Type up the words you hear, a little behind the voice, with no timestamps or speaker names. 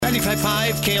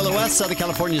95.5 KLOS, Southern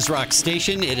California's rock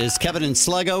station. It is Kevin and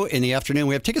Sluggo in the afternoon.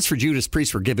 We have tickets for Judas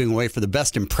Priest we're giving away for the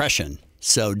best impression.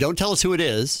 So don't tell us who it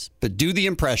is, but do the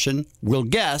impression. We'll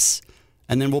guess,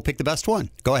 and then we'll pick the best one.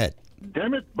 Go ahead.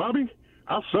 Damn it, Bobby.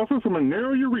 I suffer from a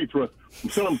narrow urethra. I'm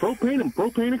selling propane and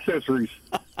propane accessories.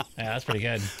 Yeah, that's pretty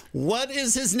good. What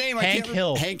is his name? Hank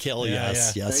Hill. Hank Hill, Yeah,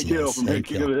 yes. yeah. Yes, Hank yes. Hill from Hank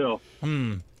King of the Hill.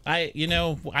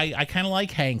 I kind of like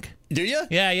Hank. Do you?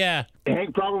 Yeah.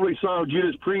 Hank probably saw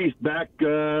Judas Priest back at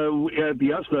the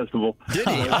US Festival. Did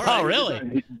he? All right. Oh,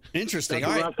 really? Interesting. That's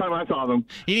All the right. last time I saw them.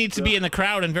 He needs to be in the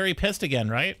crowd and very pissed again,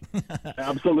 right?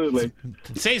 Absolutely.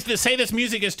 say this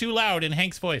music is too loud in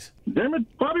Hank's voice. Damn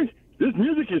it, Bobby. This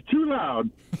music is too loud.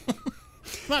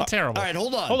 It's not terrible. All right,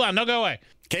 hold on. Hold on, no, go away.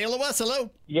 KLOS, hello.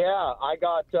 Yeah, I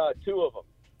got two of them.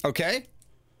 Okay.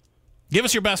 Give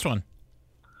us your best one.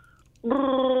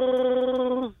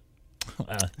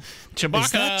 Chewbacca.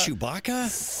 Is that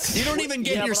Chewbacca? You don't even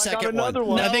get Yeah, your but I got second another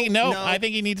one. one. I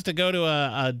think he needs to go to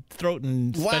a throat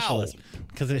and Wow. specialist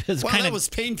because it is Wow, kind that of was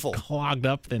painful. clogged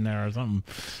up in there or something.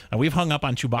 We've hung up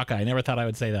on Chewbacca. I never thought I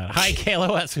would say that. Hi,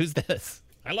 KLOS. Who's this?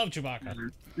 I love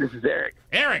Chewbacca. This is Eric.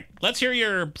 Eric, let's hear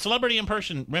your celebrity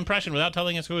impression without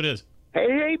telling us who it is.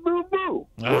 Hey, Boo Boo.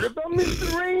 What about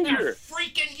Mr. Ranger?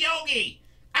 Freaking Yogi!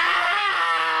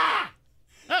 Ah!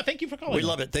 Oh, thank you for calling. We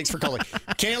love it. Thanks for calling.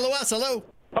 KLOS, hello.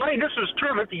 Hi, this is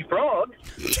Kermit the Frog.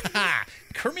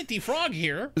 Kermit the Frog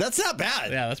here. That's not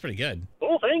bad. Yeah, that's pretty good.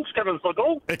 Oh, thanks, Kevin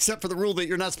Sluggo. Except for the rule that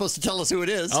you're not supposed to tell us who it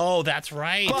is. Oh, that's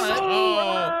right. But-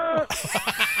 Oh.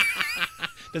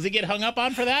 Does he get hung up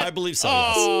on for that? I believe so,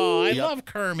 Oh, yes. I Yep. love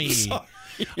Kermit. All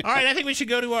right, I think we should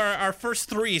go to our first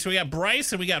three. So we got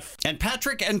Bryce and we got... And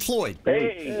Patrick and Floyd.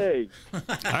 Hey. All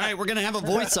right, we're going to have a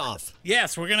voice off.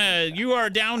 Yes, we're gonna. You are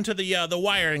down to the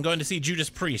wire and going to see Judas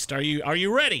Priest. Are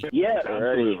you ready? Yeah,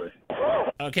 Absolutely.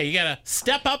 Okay, you gotta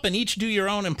step up and each do your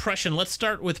own impression. Let's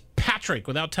start with Patrick.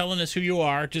 Without telling us who you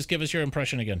are, just give us your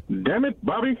impression again. Damn it,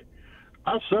 Bobby.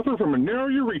 I suffer from a narrow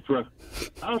urethra.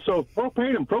 I sell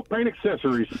propane and propane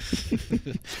accessories.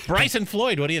 Bryce and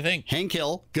Floyd, what do you think? Hank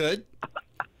Hill, good.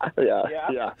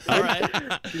 Yeah. All right.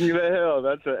 King of the Hill.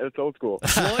 That's old school.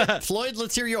 Floyd,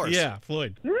 let's hear yours. Yeah,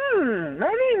 Floyd.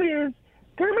 My name is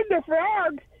Kermit the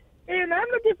Frog, and I'm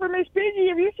looking for Miss Piggy.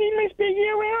 Have you seen Miss Piggy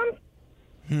around?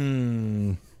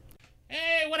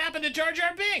 Hey, what happened to Jar Jar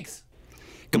Binks?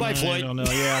 Goodbye, I Floyd. don't know.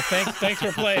 Yeah, thanks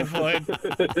for playing, Floyd.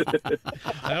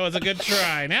 That was a good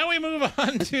try. Now we move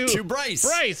on to Bryce.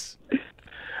 Bryce.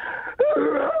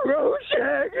 Oh,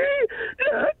 Shaggy,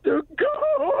 not the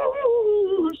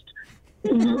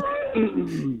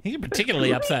ghost. He's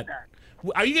particularly upset.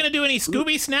 Are you going to do any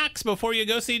Scooby snacks before you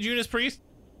go see Judas Priest?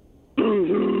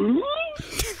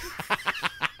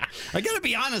 I got to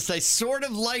be honest, I sort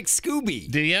of like Scooby.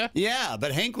 Do you? Yeah,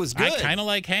 but Hank was good. I kind of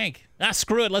like Hank.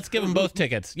 Screw it. Let's give them both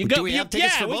tickets. You Do go. we have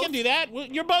tickets for we both? can do that.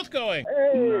 You're both going.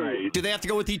 Do they have to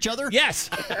go with each other? Yes.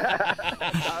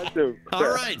 All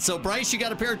right, so Bryce, you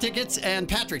got a pair of tickets, and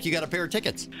Patrick, you got a pair of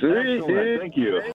tickets. Excellent. Thank you.